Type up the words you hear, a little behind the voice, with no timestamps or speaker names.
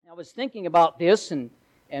I was thinking about this and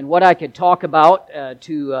what I could talk about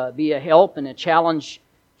to be a help and a challenge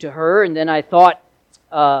to her. And then I thought,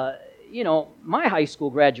 my high school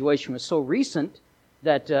graduation was so recent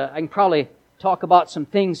that I can probably talk about some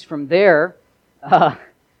things from there. That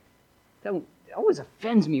always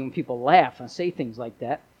offends me when people laugh and say things like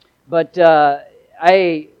that. But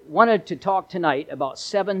I wanted to talk tonight about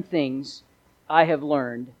 7 things I have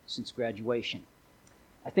learned since graduation.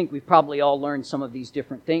 I think we've probably all learned some of these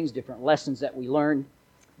different things, different lessons that we learned.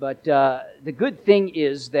 But the good thing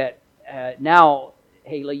is that now,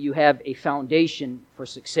 Haley, you have a foundation for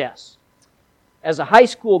success. As a high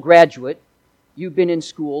school graduate, you've been in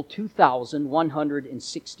school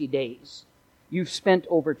 2,160 days. You've spent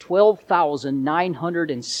over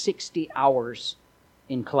 12,960 hours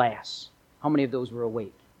in class. How many of those were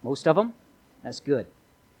awake? Most of them? That's good.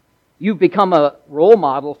 You've become a role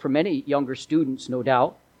model for many younger students, no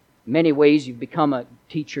doubt. In many ways, you've become a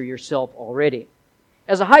teacher yourself already.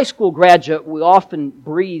 As a high school graduate, we often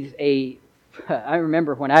breathe I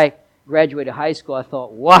remember when I graduated high school, I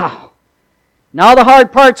thought, wow, now the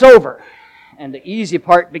hard part's over and the easy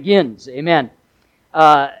part begins. Amen.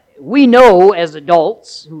 We know as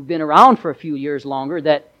adults who've been around for a few years longer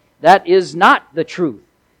that is not the truth.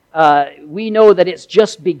 We know that it's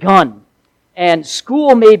just begun. And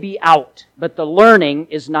school may be out, but the learning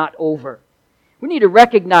is not over. We need to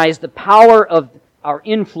recognize the power of our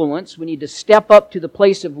influence. We need to step up to the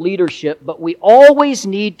place of leadership, but we always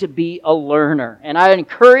need to be a learner. And I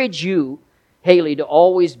encourage you, Haley, to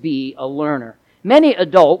always be a learner. Many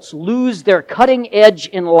adults lose their cutting edge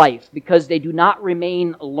in life because they do not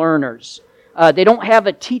remain learners. They don't have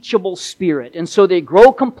a teachable spirit, and so they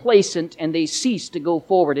grow complacent and they cease to go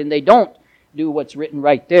forward, and they don't do what's written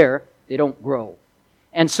right there. They don't grow.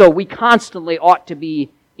 And so we constantly ought to be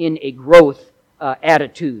in a growth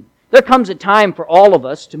attitude. There comes a time for all of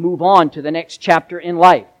us to move on to the next chapter in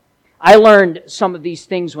life. I learned some of these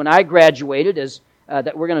things when I graduated,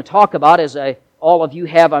 that we're going to talk about, as all of you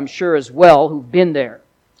have, I'm sure, as well, who've been there.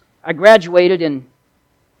 I graduated in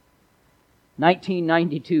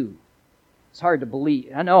 1992. It's hard to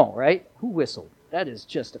believe. I know, right? Who whistled? That is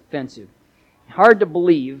just offensive. Hard to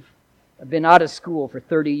believe. I've been out of school for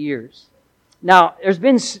 30 years. Now, it's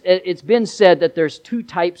been said that there's 2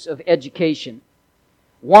 types of education.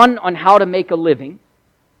 One on how to make a living,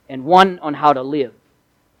 and one on how to live.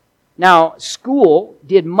 Now, school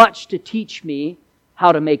did much to teach me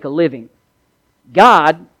how to make a living.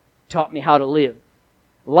 God taught me how to live.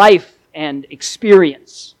 Life and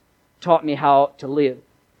experience taught me how to live.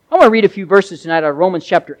 I want to read a few verses tonight out of Romans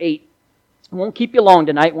chapter 8. I won't keep you long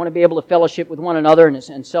tonight. I want to be able to fellowship with one another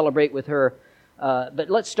and celebrate with her. But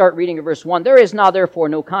let's start reading at verse 1. There is now therefore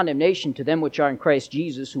no condemnation to them which are in Christ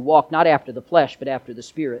Jesus, who walk not after the flesh, but after the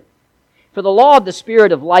Spirit. For the law of the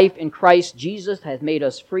Spirit of life in Christ Jesus hath made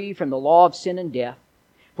us free from the law of sin and death.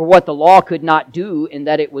 For what the law could not do, in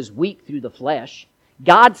that it was weak through the flesh,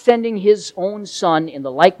 God sending His own Son in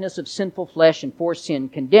the likeness of sinful flesh and for sin,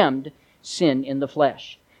 condemned sin in the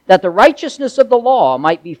flesh, that the righteousness of the law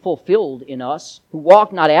might be fulfilled in us, who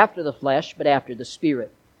walk not after the flesh, but after the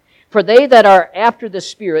Spirit. For they that are after the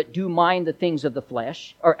Spirit do mind the things of the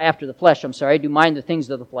flesh, do mind the things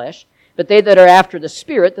of the flesh, but they that are after the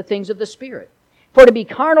Spirit, the things of the Spirit. For to be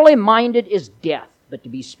carnally minded is death, but to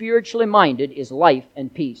be spiritually minded is life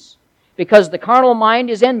and peace. Because the carnal mind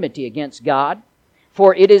is enmity against God,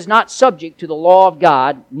 for it is not subject to the law of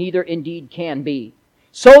God, neither indeed can be.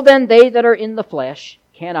 So then they that are in the flesh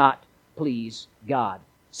cannot please God.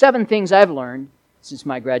 7 things I've learned since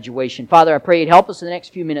my graduation. Father, I pray you'd help us in the next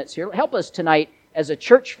few minutes here. Help us tonight as a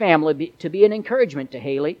church family to be an encouragement to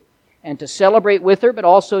Haley and to celebrate with her, but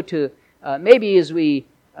also to maybe as we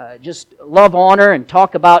just love on her and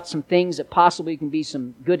talk about some things that possibly can be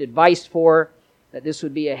some good advice for her, that this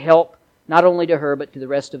would be a help not only to her but to the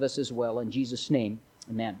rest of us as well. In Jesus' name,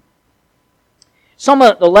 amen. Some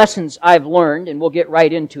of the lessons I've learned, and we'll get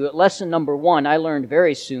right into it. Lesson number 1, I learned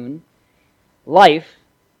very soon. Life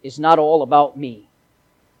is not all about me.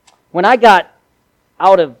 When I got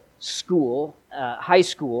out of school, high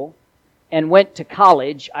school, and went to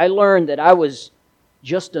college, I learned that I was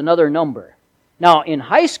just another number. Now, in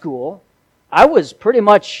high school, I was pretty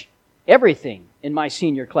much everything in my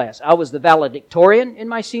senior class. I was the valedictorian in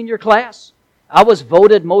my senior class. I was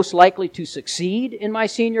voted most likely to succeed in my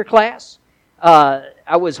senior class.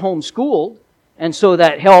 I was homeschooled, and so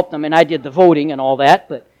that helped. I mean, I did the voting and all that,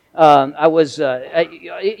 but life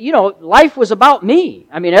was about me.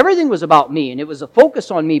 I mean, everything was about me, and it was a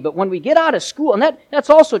focus on me. But when we get out of school, and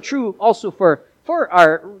that's also true also for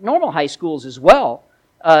our normal high schools as well,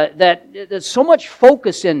 that there's so much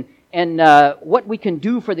focus in and what we can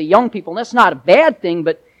do for the young people. And that's not a bad thing,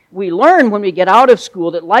 but we learn when we get out of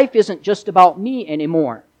school that life isn't just about me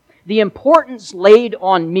anymore. The importance laid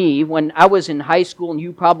on me when I was in high school, and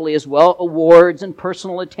you probably as well, awards and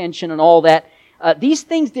personal attention and all that, these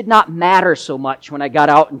things did not matter so much when I got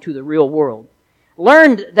out into the real world.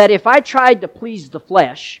 Learned that if I tried to please the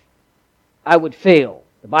flesh, I would fail.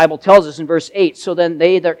 The Bible tells us in verse 8, so then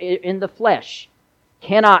they that are in the flesh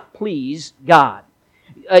cannot please God.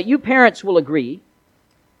 You parents will agree,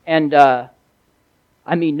 and I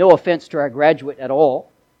mean no offense to our graduate at all,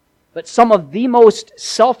 but some of the most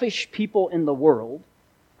selfish people in the world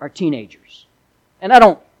are teenagers. And I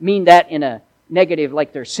don't mean that in a negative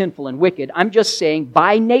like they're sinful and wicked. I'm just saying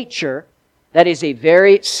by nature, that is a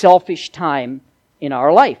very selfish time in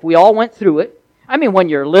our life. We all went through it. I mean, when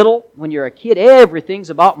you're little, when you're a kid, everything's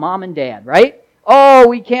about mom and dad, right? Oh,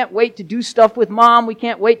 we can't wait to do stuff with mom.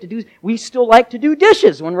 We still like to do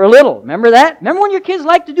dishes when we're little. Remember that? Remember when your kids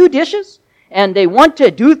like to do dishes? And they want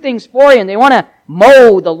to do things for you, and they want to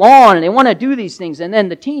mow the lawn, and they want to do these things. And then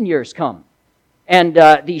the teen years come. And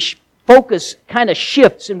the focus kind of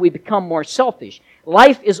shifts, and we become more selfish.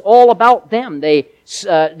 Life is all about them.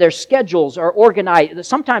 Their schedules are organized.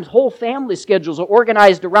 Sometimes whole family schedules are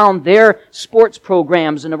organized around their sports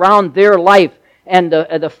programs and around their life. And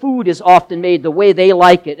the food is often made the way they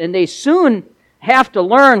like it. And they soon have to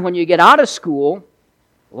learn when you get out of school,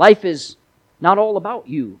 life is not all about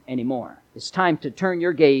you anymore. It's time to turn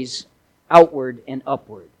your gaze outward and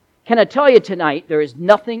upward. Can I tell you tonight, there is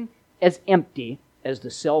nothing as empty as the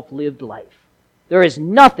self-lived life. There is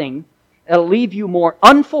nothing that'll leave you more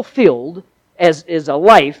unfulfilled as is a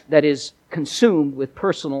life that is consumed with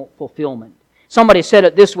personal fulfillment. Somebody said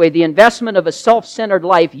it this way, the investment of a self-centered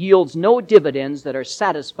life yields no dividends that are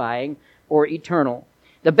satisfying or eternal.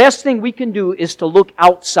 The best thing we can do is to look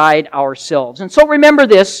outside ourselves. And so remember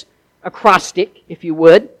this acrostic, if you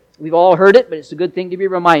would. We've all heard it, but it's a good thing to be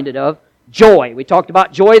reminded of. Joy. We talked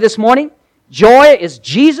about joy this morning. Joy is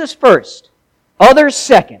Jesus first, others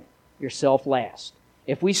second, yourself last.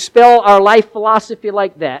 If we spell our life philosophy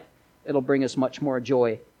like that, it'll bring us much more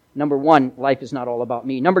joy. Number one, life is not all about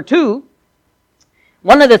me. Number two,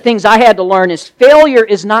 one of the things I had to learn is failure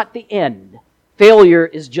is not the end. Failure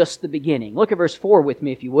is just the beginning. Look at verse 4 with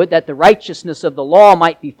me, if you would. That the righteousness of the law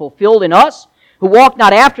might be fulfilled in us, who walk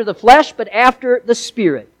not after the flesh, but after the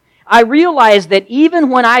Spirit. I realized that even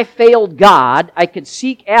when I failed God, I could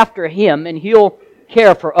seek after Him and He'll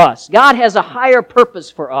care for us. God has a higher purpose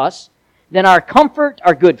for us than our comfort,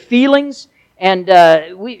 our good feelings, and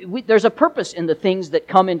there's a purpose in the things that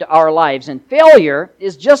come into our lives. And failure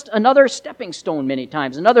is just another stepping stone many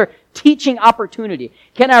times, another teaching opportunity.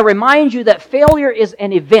 Can I remind you that failure is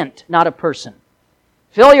an event, not a person?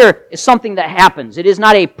 Failure is something that happens. It is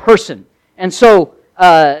not a person. And so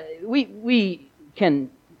we can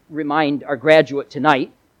remind our graduate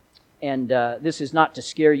tonight, and this is not to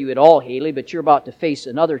scare you at all, Haley, but you're about to face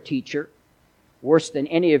another teacher, worse than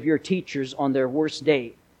any of your teachers on their worst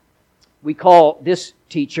day. We call this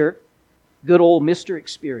teacher good old Mr.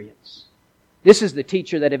 Experience. This is the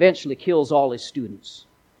teacher that eventually kills all his students.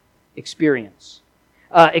 Experience.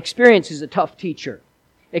 Experience is a tough teacher.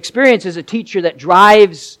 Experience is a teacher that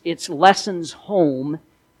drives its lessons home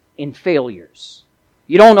in failures.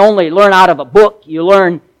 You don't only learn out of a book, you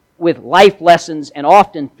learn with life lessons and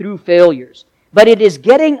often through failures. But it is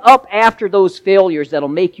getting up after those failures that'll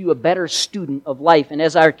make you a better student of life. And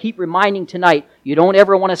as I keep reminding tonight, you don't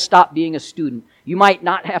ever want to stop being a student. You might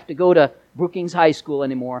not have to go to Brookings High School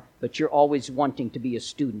anymore, but you're always wanting to be a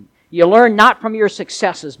student. You learn not from your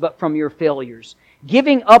successes, but from your failures.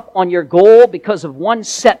 Giving up on your goal because of one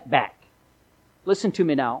setback. Listen to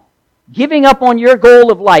me now. Giving up on your goal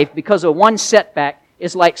of life because of one setback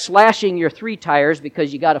is like slashing your 3 tires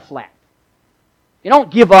because you got a flat. You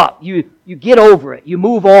don't give up. You get over it. You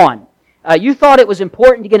move on. You thought it was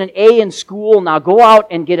important to get an A in school. Now go out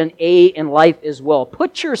and get an A in life as well.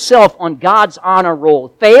 Put yourself on God's honor roll.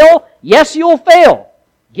 Fail? Yes, you'll fail.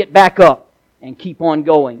 Get back up and keep on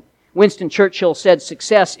going. Winston Churchill said,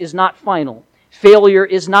 success is not final. Failure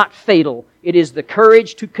is not fatal. It is the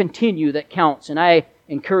courage to continue that counts. And I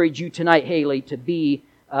encourage you tonight, Haley, to be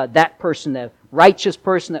that person, the righteous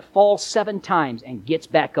person that falls 7 times and gets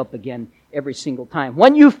back up again every single time.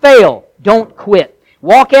 When you fail, don't quit.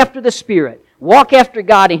 Walk after the Spirit. Walk after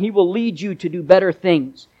God, and He will lead you to do better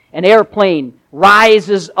things. An airplane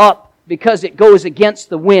rises up because it goes against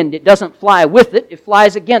the wind. It doesn't fly with it. It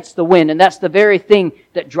flies against the wind, and that's the very thing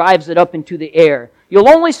that drives it up into the air. You'll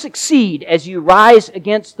only succeed as you rise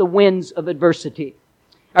against the winds of adversity.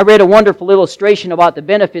 I read a wonderful illustration about the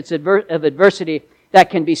benefits of adversity that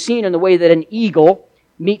can be seen in the way that an eagle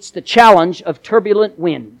meets the challenge of turbulent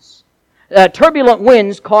winds. Turbulent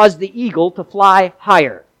winds cause the eagle to fly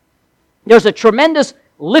higher. There's a tremendous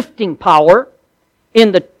lifting power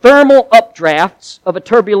in the thermal updrafts of a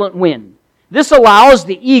turbulent wind. This allows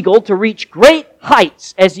the eagle to reach great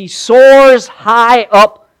heights as he soars high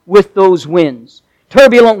up with those winds.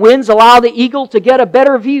 Turbulent winds allow the eagle to get a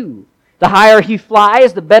better view. The higher he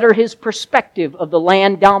flies, the better his perspective of the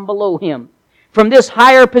land down below him. From this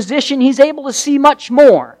higher position, he's able to see much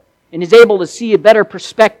more, and is able to see a better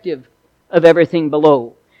perspective of everything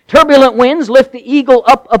below. Turbulent winds lift the eagle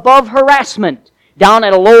up above harassment. Down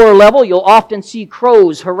at a lower level, you'll often see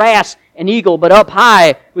crows harass an eagle, but up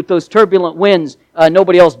high with those turbulent winds,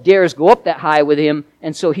 nobody else dares go up that high with him,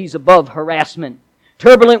 and so he's above harassment.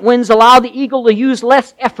 Turbulent winds allow the eagle to use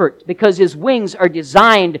less effort because his wings are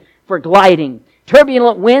designed for gliding.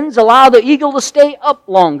 Turbulent winds allow the eagle to stay up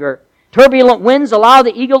longer. Turbulent winds allow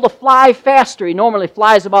the eagle to fly faster. He normally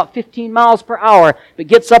flies about 15 miles per hour, but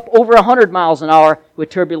gets up over 100 miles an hour with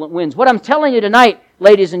turbulent winds. What I'm telling you tonight,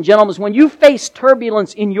 ladies and gentlemen, is when you face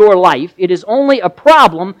turbulence in your life, it is only a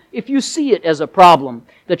problem if you see it as a problem.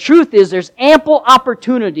 The truth is there's ample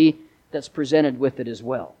opportunity that's presented with it as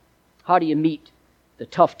well. How do you meet the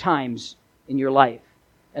tough times in your life?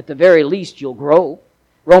 At the very least, you'll grow.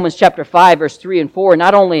 Romans chapter 5, verse 3 and 4,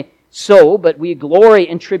 not only so, but we glory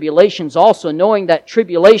in tribulations also, knowing that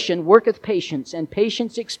tribulation worketh patience, and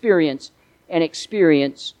patience experience, and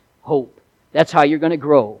experience hope. That's how you're going to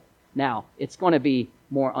grow. Now, it's going to be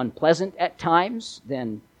more unpleasant at times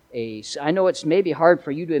than I know it's maybe hard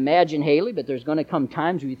for you to imagine, Haley, but there's going to come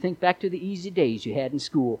times where you think back to the easy days you had in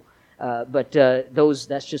school. But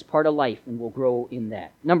that's just part of life, and we'll grow in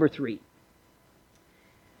that. Number 3.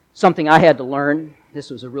 Something I had to learn. This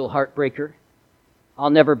was a real heartbreaker. I'll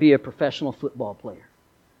never be a professional football player.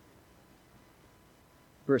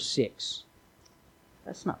 Verse 6.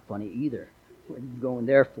 That's not funny either. What are you going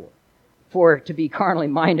there for? For to be carnally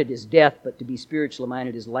minded is death, but to be spiritually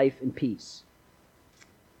minded is life and peace.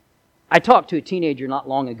 I talked to a teenager not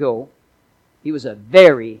long ago. He was a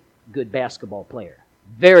very good basketball player.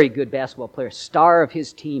 Very good basketball player. Star of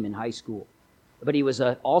his team in high school. But he was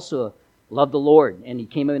also loved the Lord. And he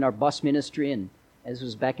came in our bus ministry, and as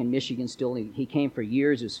was back in Michigan still, he came for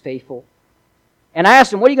years, he was faithful. And I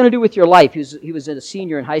asked him, what are you going to do with your life? He was a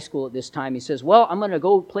senior in high school at this time. He says, well, I'm going to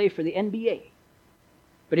go play for the NBA.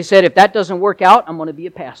 But he said, if that doesn't work out, I'm going to be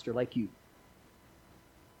a pastor like you.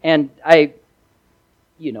 And I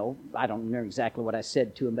don't know exactly what I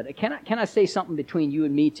said to him, but can I say something between you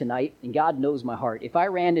and me tonight? And God knows my heart. If I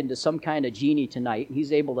ran into some kind of genie tonight, and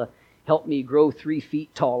he's able to help me grow 3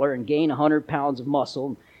 feet taller and gain 100 pounds of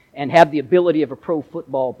muscle and have the ability of a pro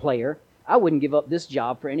football player, I wouldn't give up this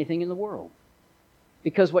job for anything in the world.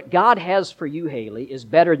 Because what God has for you, Haley, is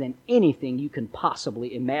better than anything you can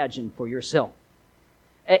possibly imagine for yourself.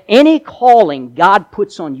 Any calling God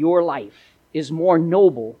puts on your life is more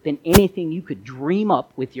noble than anything you could dream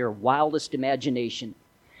up with your wildest imagination.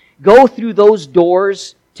 Go through those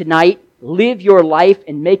doors tonight, live your life,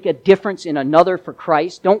 and make a difference in another for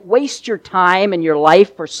Christ. Don't waste your time and your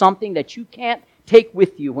life for something that you can't take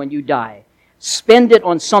with you when you die. Spend it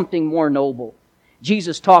on something more noble.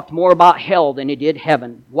 Jesus talked more about hell than he did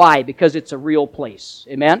heaven. Why? Because it's a real place.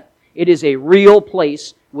 Amen? It is a real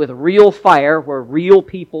place with real fire where real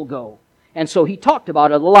people go. And so he talked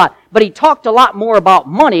about it a lot. But he talked a lot more about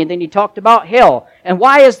money than he talked about hell. And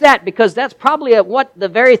why is that? Because that's probably the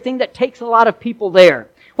very thing that takes a lot of people there.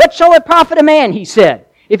 What shall it profit a man, he said,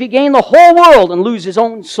 if he gain the whole world and lose his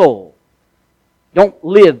own soul? Don't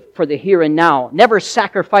live for the here and now. Never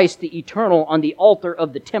sacrifice the eternal on the altar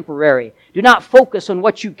of the temporary. Do not focus on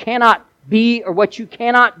what you cannot be or what you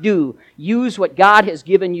cannot do. Use what God has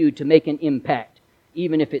given you to make an impact,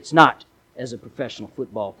 even if it's not as a professional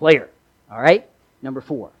football player. All right? Number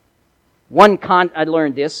 4. I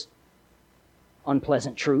learned this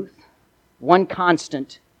unpleasant truth. One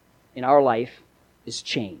constant in our life is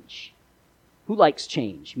change. Who likes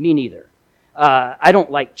change? Me neither. I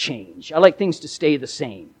don't like change. I like things to stay the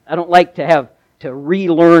same. I don't like to have to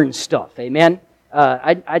relearn stuff. Amen?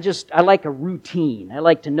 I like a routine. I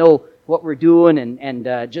like to know what we're doing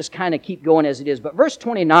and just kind of keep going as it is. But verse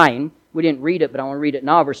 29, we didn't read it, but I want to read it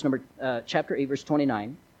now. Chapter 8, verse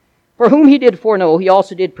 29. For whom he did foreknow, he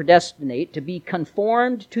also did predestinate to be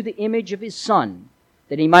conformed to the image of his Son,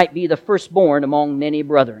 that he might be the firstborn among many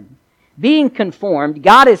brethren. Being conformed,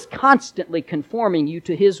 God is constantly conforming you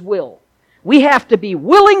to his will. We have to be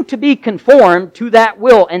willing to be conformed to that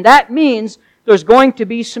will, and that means there's going to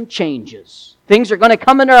be some changes. Things are going to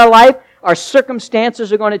come into our life. Our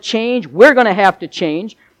circumstances are going to change. We're going to have to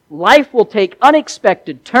change. Life will take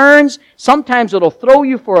unexpected turns. Sometimes it'll throw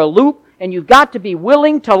you for a loop, and you've got to be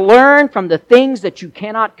willing to learn from the things that you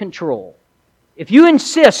cannot control. If you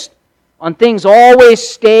insist on things always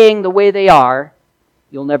staying the way they are,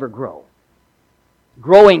 you'll never grow.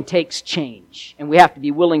 Growing takes change, and we have to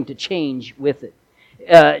be willing to change with it.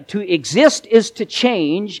 To exist is to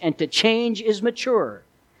change, and to change is mature.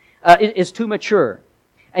 Is to mature.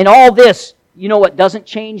 And all this, you know what doesn't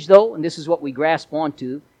change though? And this is what we grasp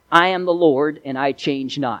onto. I am the Lord, and I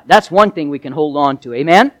change not. That's one thing we can hold on to.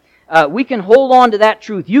 Amen? We can hold on to that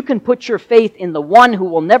truth. You can put your faith in the one who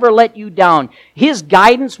will never let you down. His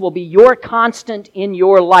guidance will be your constant in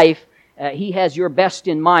your life. He has your best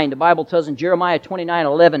in mind. The Bible tells in Jeremiah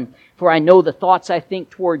 29:11, "For I know the thoughts I think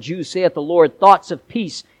towards you, saith the Lord, thoughts of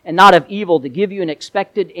peace and not of evil, to give you an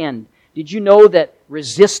expected end." Did you know that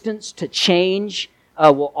resistance to change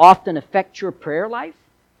will often affect your prayer life?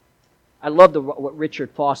 I love what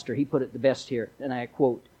Richard Foster, he put it the best here, and I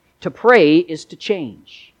quote, "To pray is to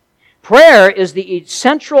change. Prayer is the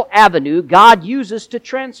central avenue God uses to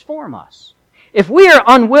transform us. If we are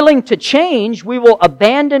unwilling to change, we will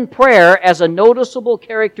abandon prayer as a noticeable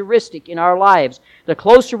characteristic in our lives. The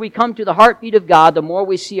closer we come to the heartbeat of God, the more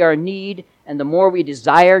we see our need and the more we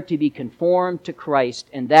desire to be conformed to Christ.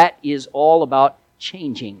 And that is all about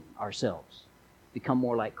changing ourselves, become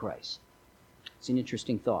more like Christ." It's an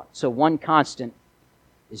interesting thought. So one constant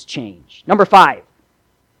is change. Number five.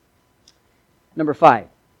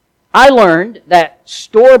 I learned that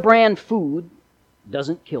store-brand food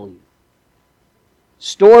doesn't kill you.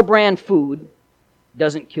 Store-brand food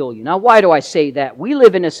doesn't kill you. Now, why do I say that? We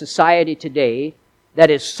live in a society today that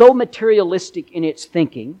is so materialistic in its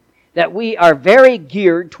thinking that we are very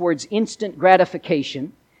geared towards instant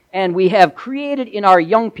gratification, and we have created in our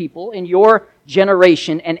young people, in your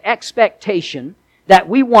generation, an expectation that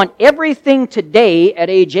we want everything today at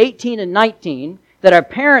age 18 and 19 that our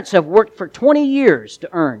parents have worked for 20 years to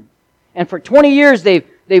earn. And for 20 years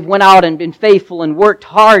they've went out and been faithful and worked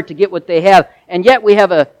hard to get what they have. And yet we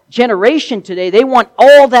have a generation today, they want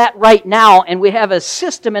all that right now, and we have a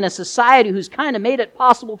system and a society who's kind of made it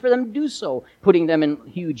possible for them to do so, putting them in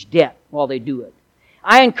huge debt while they do it.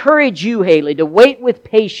 I encourage you, Haley, to wait with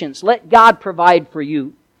patience. Let God provide for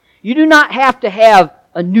you. You do not have to have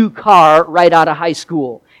a new car right out of high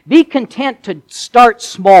school. Be content to start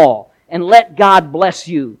small and let God bless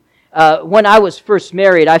you. When I was first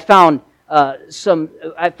married, I found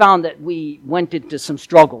that we went into some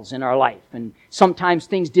struggles in our life, and sometimes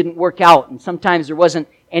things didn't work out, and sometimes there wasn't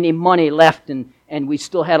any money left, and we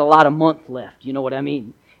still had a lot of month left. You know what I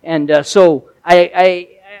mean? And so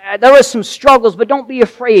there was some struggles, but don't be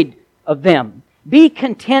afraid of them. Be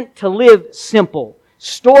content to live simple.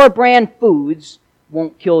 Store-brand foods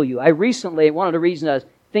won't kill you. One of the reasons I was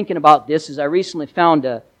thinking about this is I recently found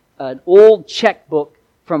an old checkbook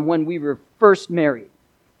from when we were first married.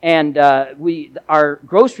 And our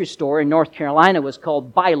grocery store in North Carolina was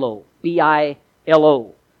called Bi-Lo,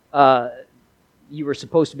 B-I-L-O. You were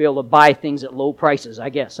supposed to be able to buy things at low prices, I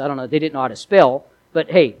guess. I don't know. They didn't know how to spell, but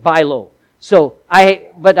hey, Bi-Lo. So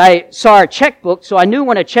I saw our checkbook, so I knew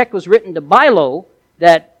when a check was written to Bi-Lo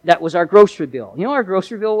that was our grocery bill. You know what our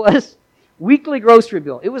grocery bill was? Weekly grocery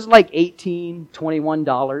bill. It was like $18,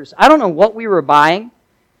 $21. I don't know what we were buying.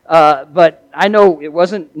 But I know it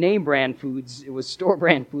wasn't name brand foods, it was store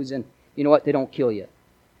brand foods, and you know what? They don't kill you.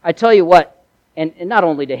 I tell you what, and not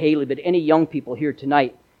only to Haley, but any young people here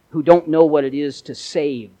tonight who don't know what it is to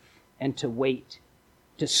save and to wait,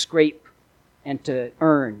 to scrape and to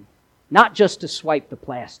earn, not just to swipe the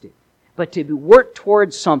plastic, but to work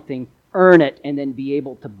towards something, earn it, and then be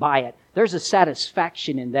able to buy it. There's a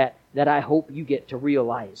satisfaction in that I hope you get to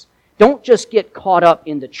realize. Don't just get caught up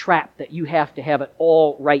in the trap that you have to have it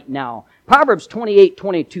all right now. Proverbs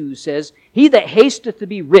 28:22 says, "He that hasteth to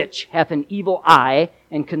be rich hath an evil eye,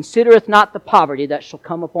 and considereth not the poverty that shall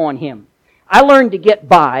come upon him." I learned to get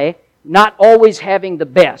by, not always having the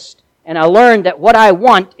best. And I learned that what I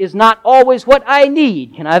want is not always what I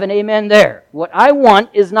need. Can I have an amen there? What I want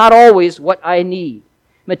is not always what I need.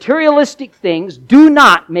 Materialistic things do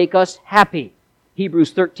not make us happy.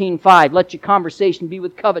 Hebrews 13:5, "Let your conversation be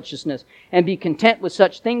with covetousness, and be content with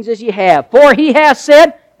such things as ye have. For he hath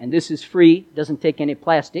said," and this is free, doesn't take any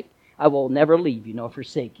plastic, "I will never leave you nor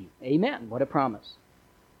forsake you." Amen. What a promise.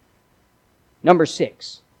 Number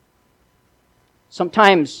 6.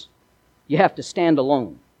 Sometimes you have to stand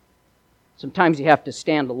alone. Sometimes you have to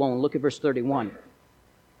stand alone. Look at verse 31.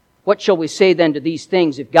 "What shall we say then to these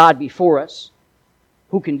things? If God be for us,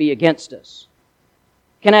 who can be against us?"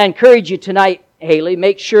 Can I encourage you tonight, Haley,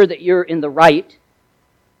 make sure that you're in the right,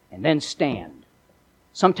 and then stand.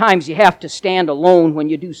 Sometimes you have to stand alone when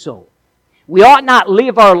you do so. We ought not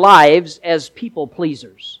live our lives as people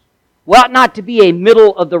pleasers. We ought not to be a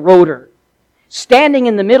middle-of-the-roader. Standing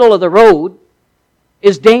in the middle of the road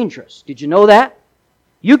is dangerous. Did you know that?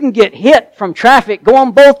 You can get hit from traffic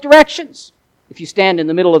going both directions if you stand in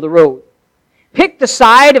the middle of the road. Pick the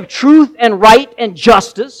side of truth and right and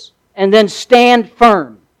justice and then stand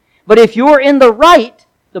firm. But if you're in the right,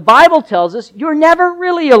 the Bible tells us you're never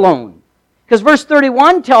really alone. Because verse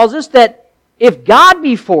 31 tells us that if God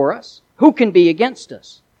be for us, who can be against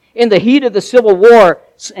us? In the heat of the Civil War,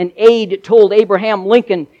 an aide told Abraham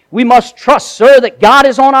Lincoln, "We must trust, sir, that God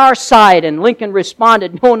is on our side." And Lincoln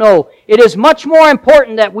responded, "No, it is much more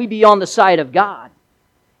important that we be on the side of God."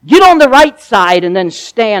 Get on the right side and then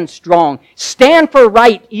stand strong. Stand for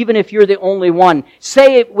right even if you're the only one.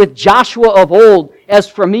 Say it with Joshua of old, "As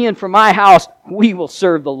for me and for my house, we will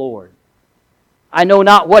serve the Lord." I know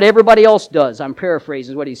not what everybody else does. I'm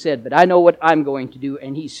paraphrasing what he said, but I know what I'm going to do,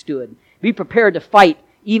 and he stood. Be prepared to fight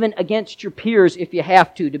even against your peers if you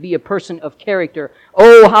have to be a person of character.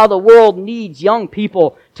 Oh, how the world needs young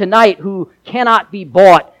people tonight who cannot be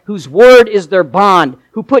bought, whose word is their bond,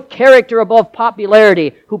 who put character above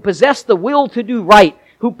popularity, who possess the will to do right,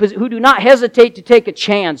 who do not hesitate to take a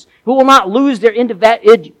chance, who will not lose their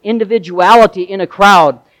individuality in a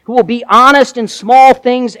crowd, who will be honest in small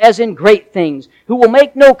things as in great things, who will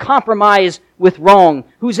make no compromise with wrong,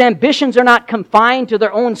 whose ambitions are not confined to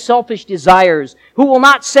their own selfish desires, who will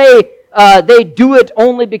not say they do it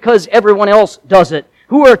only because everyone else does it,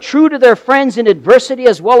 who are true to their friends in adversity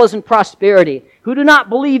as well as in prosperity, who do not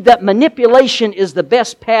believe that manipulation is the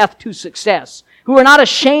best path to success, who are not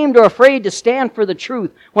ashamed or afraid to stand for the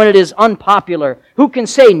truth when it is unpopular, who can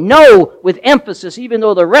say no with emphasis even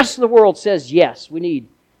though the rest of the world says yes. We need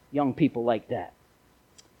young people like that.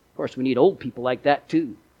 Of course, we need old people like that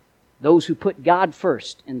too. Those who put God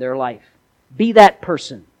first in their life. Be that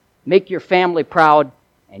person. Make your family proud,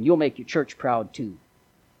 and you'll make your church proud too.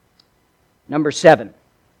 Number 7.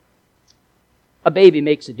 A baby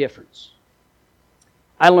makes a difference.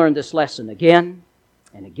 I learned this lesson again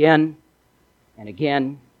and again and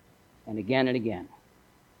again and again and again.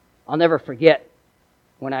 I'll never forget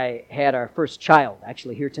when I had our first child,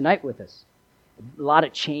 actually here tonight with us. A lot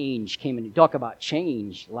of change came in. You talk about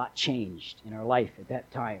change, a lot changed in our life at that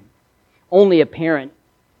time. Only a parent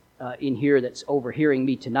in here that's overhearing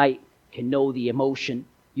me tonight can know the emotion.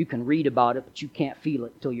 You can read about it, but you can't feel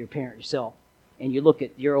it until you're a parent yourself. And you look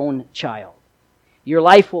at your own child. Your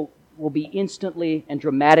life will be instantly and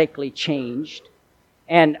dramatically changed.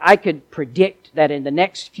 And I could predict that in the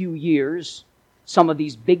next few years, some of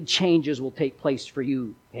these big changes will take place for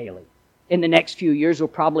you, Haley. In the next few years, you'll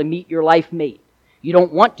probably meet your life mate. You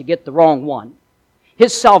don't want to get the wrong one.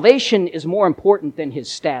 His salvation is more important than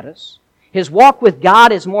his status. His walk with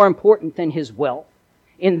God is more important than his wealth.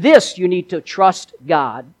 In this, you need to trust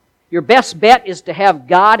God. Your best bet is to have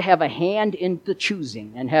God have a hand in the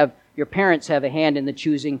choosing and have your parents have a hand in the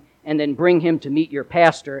choosing, and then bring him to meet your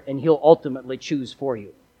pastor, and he'll ultimately choose for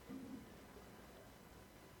you.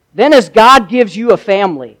 Then as God gives you a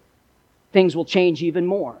family, things will change even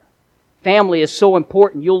more. Family is so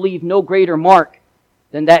important, you'll leave no greater mark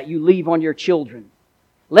than that you leave on your children.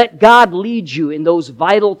 Let God lead you in those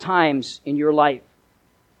vital times in your life.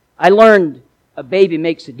 I learned a baby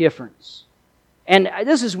makes a difference. And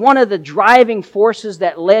this is one of the driving forces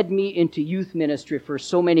that led me into youth ministry for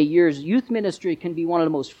so many years. Youth ministry can be one of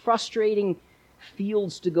the most frustrating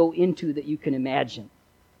fields to go into that you can imagine.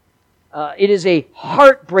 It is a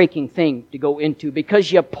heartbreaking thing to go into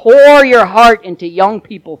because you pour your heart into young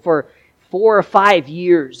people for 4 or 5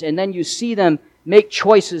 years, and then you see them make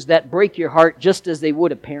choices that break your heart just as they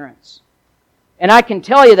would a parent's. And I can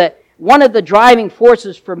tell you that one of the driving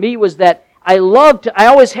forces for me was that I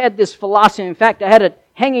always had this philosophy. In fact, I had it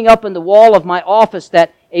hanging up in the wall of my office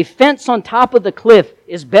that a fence on top of the cliff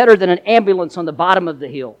is better than an ambulance on the bottom of the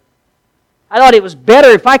hill. I thought it was better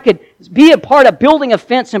if I could be a part of building a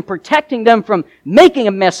fence and protecting them from making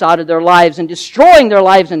a mess out of their lives and destroying their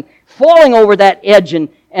lives and falling over that edge. And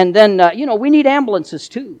then, we need ambulances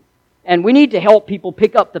too. And we need to help people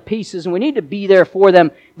pick up the pieces, and we need to be there for them.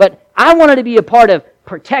 But I wanted to be a part of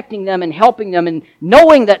protecting them and helping them and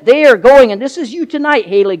knowing that they are going, and this is you tonight,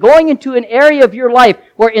 Haley, going into an area of your life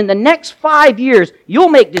where in the next 5 years, you'll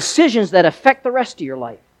make decisions that affect the rest of your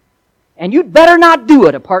life. And you'd better not do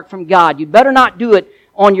it apart from God. You'd better not do it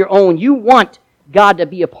on your own. You want God to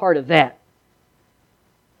be a part of that.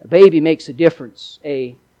 A baby makes a difference.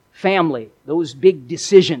 A family, those big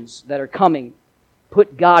decisions that are coming,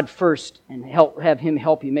 put God first and have Him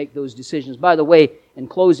help you make those decisions. By the way, in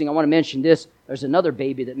closing, I want to mention this. There's another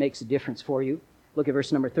baby that makes a difference for you. Look at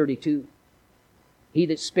verse number 32. He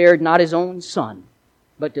that spared not his own Son,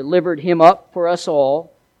 but delivered him up for us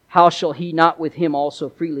all, how shall he not with him also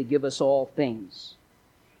freely give us all things?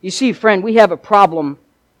 You see, friend, we have a problem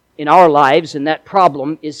in our lives, and that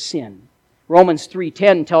problem is sin. Romans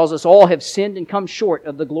 3:10 tells us all have sinned and come short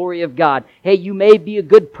of the glory of God. Hey, you may be a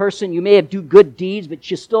good person, you may do good deeds,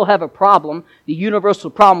 but you still have a problem, the universal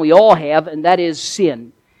problem we all have, and that is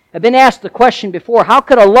sin. I've been asked the question before, how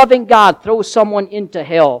could a loving God throw someone into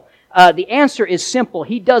hell? The answer is simple.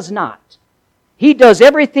 He does not. He does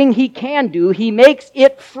everything He can do. He makes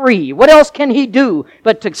it free. What else can He do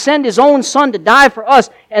but to send His own Son to die for us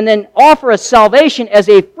and then offer us salvation as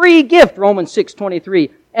a free gift, Romans 6:23,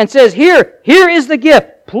 and says, here is the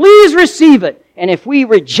gift. Please receive it. And if we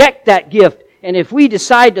reject that gift, and if we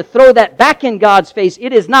decide to throw that back in God's face,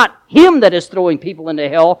 it is not Him that is throwing people into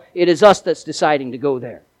hell. It is us that's deciding to go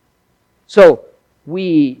there.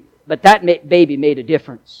 But that baby made a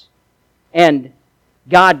difference. And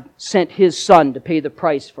God sent His Son to pay the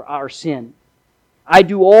price for our sin. I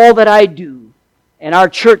do all that I do, and our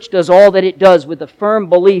church does all that it does with the firm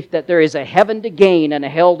belief that there is a heaven to gain and a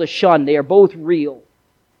hell to shun. They are both real.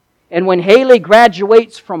 And when Haley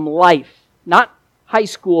graduates from life, not high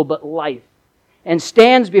school, but life, and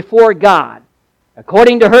stands before God,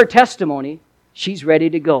 according to her testimony, she's ready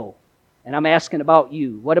to go. And I'm asking about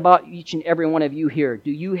you. What about each and every one of you here?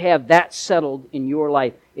 Do you have that settled in your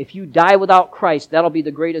life? If you die without Christ, that'll be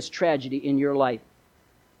the greatest tragedy in your life.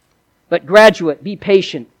 But graduate, be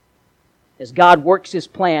patient as God works His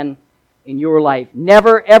plan in your life.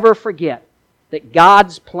 Never ever forget that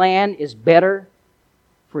God's plan is better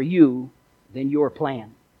for you than your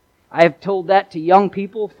plan. I have told that to young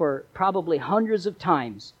people for probably hundreds of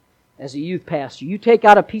times. As a youth pastor, you take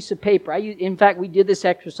out a piece of paper. In fact, we did this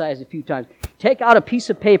exercise a few times. Take out a piece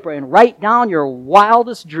of paper and write down your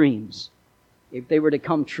wildest dreams if they were to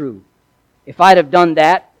come true. If I'd have done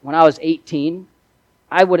that when I was 18,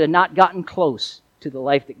 I would have not gotten close to the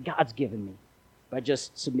life that God's given me by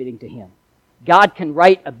just submitting to Him. God can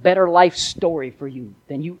write a better life story for you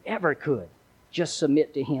than you ever could. Just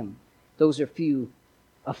submit to Him. Those are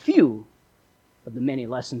a few of the many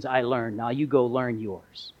lessons I learned. Now you go learn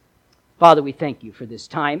yours. Father, we thank You for this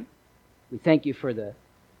time. We thank You for the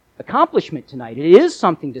accomplishment tonight. It is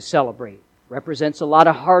something to celebrate. It represents a lot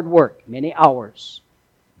of hard work, many hours,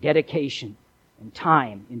 dedication, and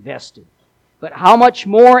time invested. But how much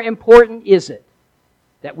more important is it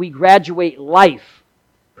that we graduate life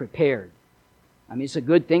prepared? I mean, it's a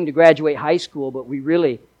good thing to graduate high school, but we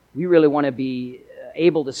really want to be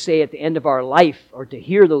able to say at the end of our life, or to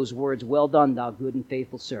hear those words, "Well done, thou good and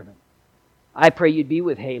faithful servant." I pray You'd be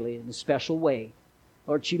with Haley in a special way.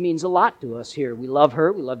 Lord, she means a lot to us here. We love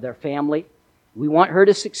her. We love their family. We want her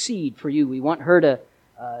to succeed for You. We want her to,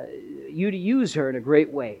 You to use her in a great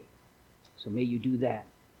way. So may You do that.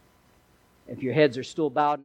 If your heads are still bowed.